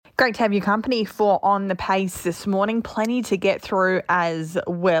Great to have your company for On the Pace this morning. Plenty to get through as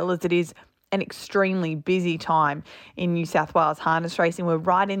well as it is an extremely busy time in New South Wales harness racing. We're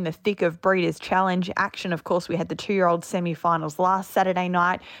right in the thick of Breeders' Challenge action. Of course, we had the 2-year-old semi-finals last Saturday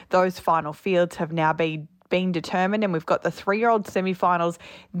night. Those final fields have now been determined, and we've got the 3-year-old semi-finals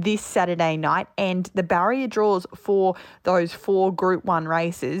this Saturday night, and the barrier draws for those 4 Group 1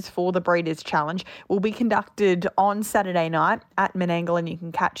 races for the Breeders' Challenge will be conducted on Saturday night at Menangle, and you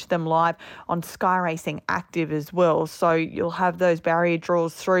can catch them live on Sky Racing Active as well. So you'll have those barrier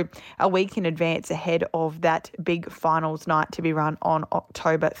draws through a week in advance ahead of that big finals night to be run on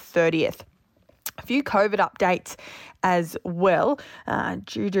October 30th. A few COVID updates as well,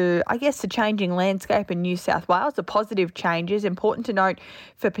 due to, the changing landscape in New South Wales. The positive changes. Important to note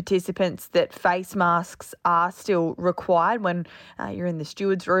for participants that face masks are still required when you're in the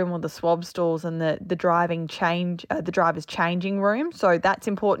steward's room or the swab stalls and the driver's changing room. So that's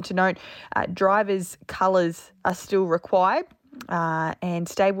important to note. Drivers' colours are still required. And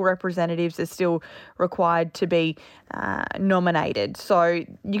stable representatives are still required to be nominated. So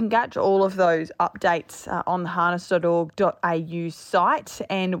you can catch all of those updates on the harness.org.au site.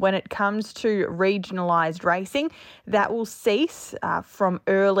 And when it comes to regionalised racing, that will cease from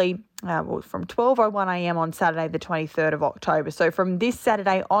 12:01am on Saturday the 23rd of October. So from this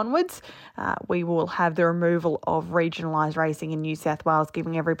Saturday onwards, we will have the removal of regionalised racing in New South Wales,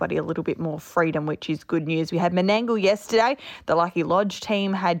 giving everybody a little bit more freedom, which is good news. We had Menangle yesterday. The Lucky Lodge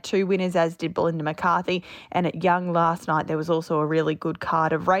team had 2 winners, as did Belinda McCarthy. And at Young last night, there was also a really good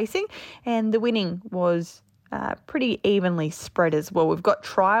card of racing, and the winning was pretty evenly spread as well. We've got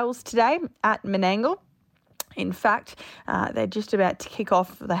trials today at Menangle. In fact, they're just about to kick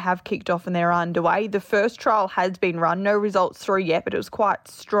off. They have kicked off and they're underway. The first trial has been run. No results through yet, but it was quite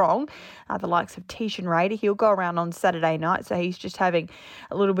strong. The likes of Tishan Raider, he'll go around on Saturday night, so he's just having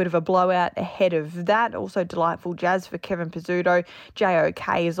a little bit of a blowout ahead of that. Also, Delightful Jazz for Kevin Pizzuto.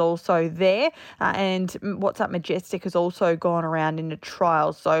 JOK is also there. And What's Up Majestic has also gone around in a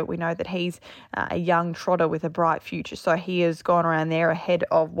trial. So we know that he's a young trotter with a bright future. So he has gone around there ahead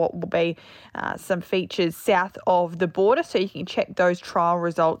of what will be some features south of the border. So you can check those trial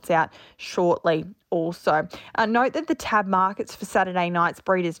results out shortly. Also, note that the tab markets for Saturday night's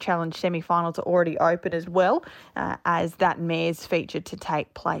Breeders' Challenge semi-finals are already open as well as that mares feature to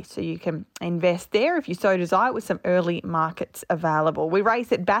take place. So you can invest there if you so desire with some early markets available. We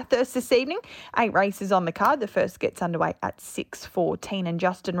race at Bathurst this evening. 8 races on the card. The first gets underway at 6:14, and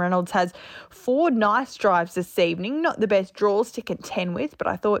Justin Reynolds has 4 nice drives this evening. Not the best draws to contend with, but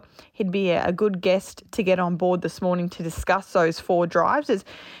I thought he'd be a good guest to get on board this morning to discuss those 4 drives, as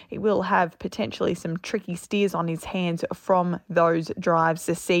he will have potentially some tricky steers on his hands from those drives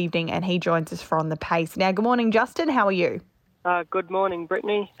this evening, and he joins us from the pace. Now, good morning, Justin. How are you? Good morning,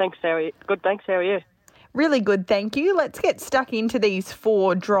 Brittany. Thanks, how are you? Good, thanks. How are you? Really good, thank you. Let's get stuck into these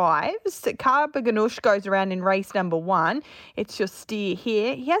 4 drives. Carba Ganoush goes around in race number 1. It's your steer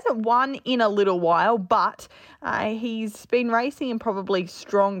here. He hasn't won in a little while, but he's been racing and probably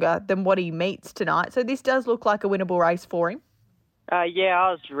stronger than what he meets tonight. So this does look like a winnable race for him. I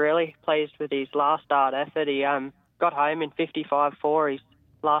was really pleased with his last start effort. He got home in 55.4 his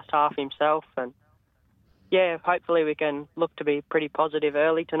last half himself, and hopefully we can look to be pretty positive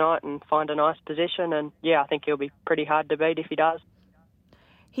early tonight and find a nice position, and I think he'll be pretty hard to beat if he does.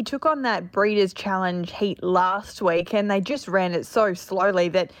 He took on that Breeders' Challenge heat last week, and they just ran it so slowly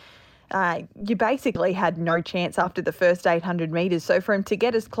that you basically had no chance after the first 800 metres. So for him to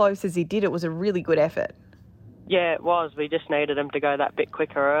get as close as he did, it was a really good effort. Yeah, it was. We just needed him to go that bit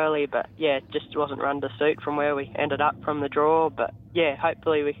quicker early, but it just wasn't run to suit from where we ended up from the draw. But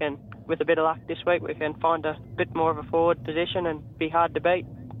hopefully we can, with a bit of luck this week, we can find a bit more of a forward position and be hard to beat.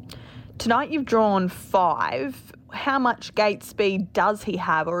 Tonight you've drawn 5. How much gate speed does he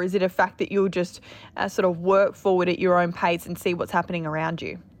have, or is it a fact that you'll just sort of work forward at your own pace and see what's happening around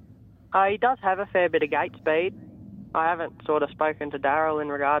you? He does have a fair bit of gate speed. I haven't sort of spoken to Darryl in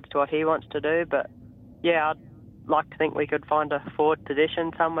regards to what he wants to do, but I'd like to think we could find a forward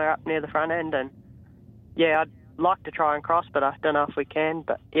position somewhere up near the front end, and I'd like to try and cross, but I don't know if we can.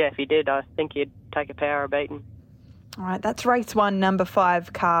 But if he did, I think he'd take a power beating. All right, that's race 1, number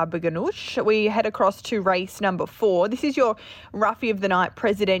 5, Carba Ganoush. We head across to race number 4. This is your roughie of the night,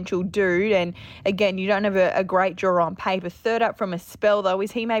 Presidential Dude. And again, you don't have a great draw on paper. Third up from a spell, though.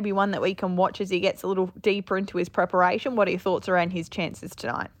 Is he maybe one that we can watch as he gets a little deeper into his preparation? What are your thoughts around his chances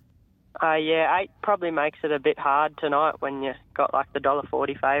tonight? 8 probably makes it a bit hard tonight when you got like the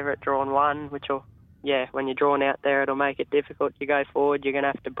 $1.40 favourite drawn 1, which will, when you're drawn out there, it'll make it difficult. You go forward, you're going to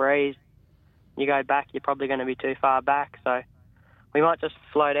have to breeze. You go back, you're probably going to be too far back. So we might just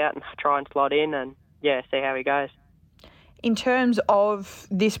float out and try and slot in and, see how he goes. In terms of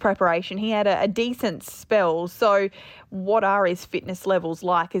this preparation, he had a decent spell. So what are his fitness levels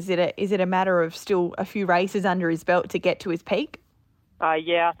like? Is it a matter of still a few races under his belt to get to his peak?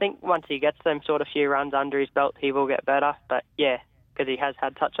 I think once he gets them sort of few runs under his belt, he will get better. But, because he has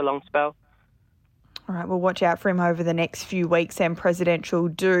had such a long spell. All right, we'll watch out for him over the next few weeks and Presidential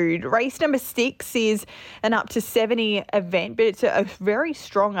Dude. Race number 6 is an up to 70 event, but it's a very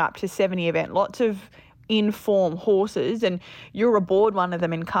strong up to 70 event. Lots of in-form horses, and you're aboard one of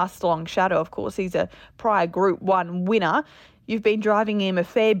them in Castelong Shadow. Of course, he's a prior Group 1 winner. You've been driving him a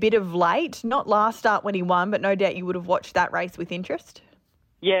fair bit of late, not last start when he won, but no doubt you would have watched that race with interest.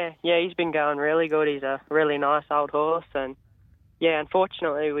 Yeah, he's been going really good. He's a really nice old horse, and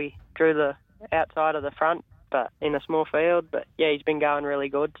unfortunately we drew the outside of the front, but in a small field. But he's been going really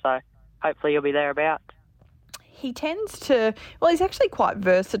good, so hopefully he'll be thereabouts. He tends to, he's actually quite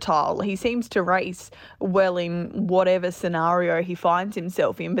versatile. He seems to race well in whatever scenario he finds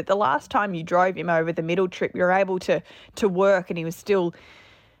himself in. But the last time you drove him over the middle trip, you were able to work, and he was still,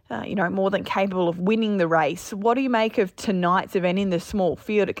 more than capable of winning the race. What do you make of tonight's event in the small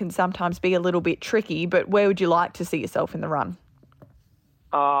field? It can sometimes be a little bit tricky, but where would you like to see yourself in the run?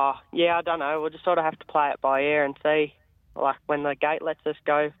 I don't know. We'll just sort of have to play it by ear and see, like when the gate lets us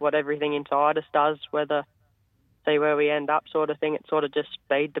go, what everything inside us does, see where we end up sort of thing. It's sort of just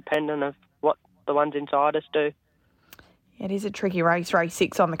speed dependent of what the ones inside us do. It is a tricky race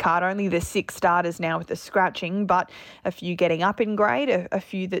 6 on the card. Only the 6 starters now with the scratching, but a few getting up in grade, a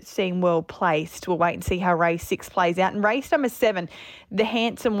few that seem well placed. We'll wait and see how race 6 plays out. And race number 7, the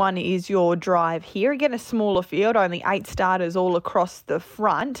Handsome One is your drive here. Again, a smaller field, only 8 starters all across the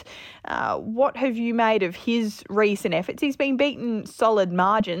front. What have you made of his recent efforts? He's been beaten solid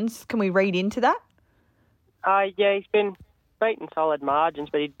margins. Can we read into that? He's been beaten solid margins,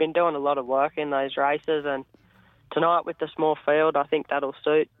 but he's been doing a lot of work in those races, and tonight with the small field, I think that'll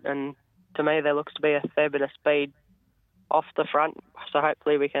suit. And to me, there looks to be a fair bit of speed off the front, so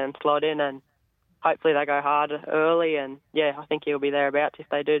hopefully we can slot in, and hopefully they go hard early, and I think he'll be thereabouts if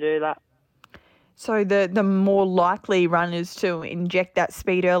they do that. So the more likely runners to inject that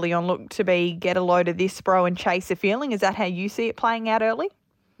speed early on look to be Get a Load of This, Bro, and Chase a Feeling. Is that how you see it playing out early?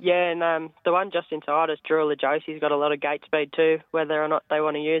 Yeah, and the one just inside us, Drula Josie's got a lot of gate speed too, whether or not they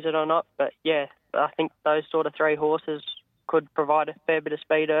want to use it or not. But I think those sort of 3 horses could provide a fair bit of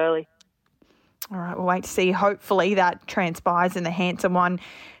speed early. All right, we'll wait to see. Hopefully that transpires and the Handsome One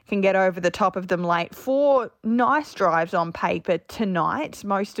can get over the top of them late. 4 nice drives on paper tonight.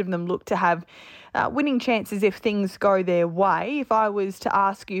 Most of them look to have winning chances if things go their way. If I was to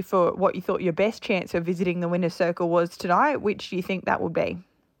ask you for what you thought your best chance of visiting the winner's circle was tonight, which do you think that would be?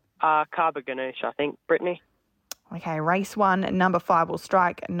 Carba Ganoush, I think, Brittany. Okay, race 1, number 5 will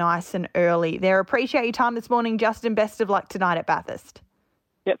strike nice and early there. Appreciate your time this morning, Justin. Best of luck tonight at Bathurst.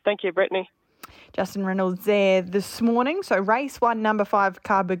 Yep, thank you, Brittany. Justin Reynolds there this morning. So race 1, number 5,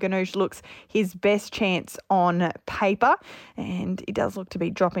 Carba Ganoush looks his best chance on paper, and it does look to be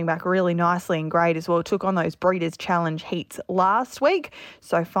dropping back really nicely in grade as well. Took on those Breeders' Challenge heats last week,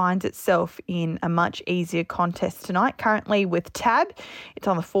 so finds itself in a much easier contest tonight. Currently with Tab, it's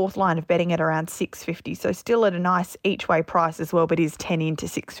on the 4th line of betting at around $6.50, so still at a nice each-way price as well, but is 10 into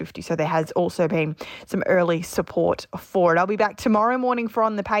 $6.50, so there has also been some early support for it. I'll be back tomorrow morning for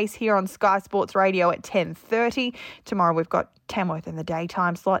On the Pace here on Sky Sports Radio at 10:30. Tomorrow we've got Tamworth in the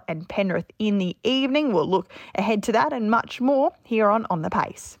daytime slot and Penrith in the evening. We'll look ahead to that and much more here on the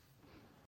Pace.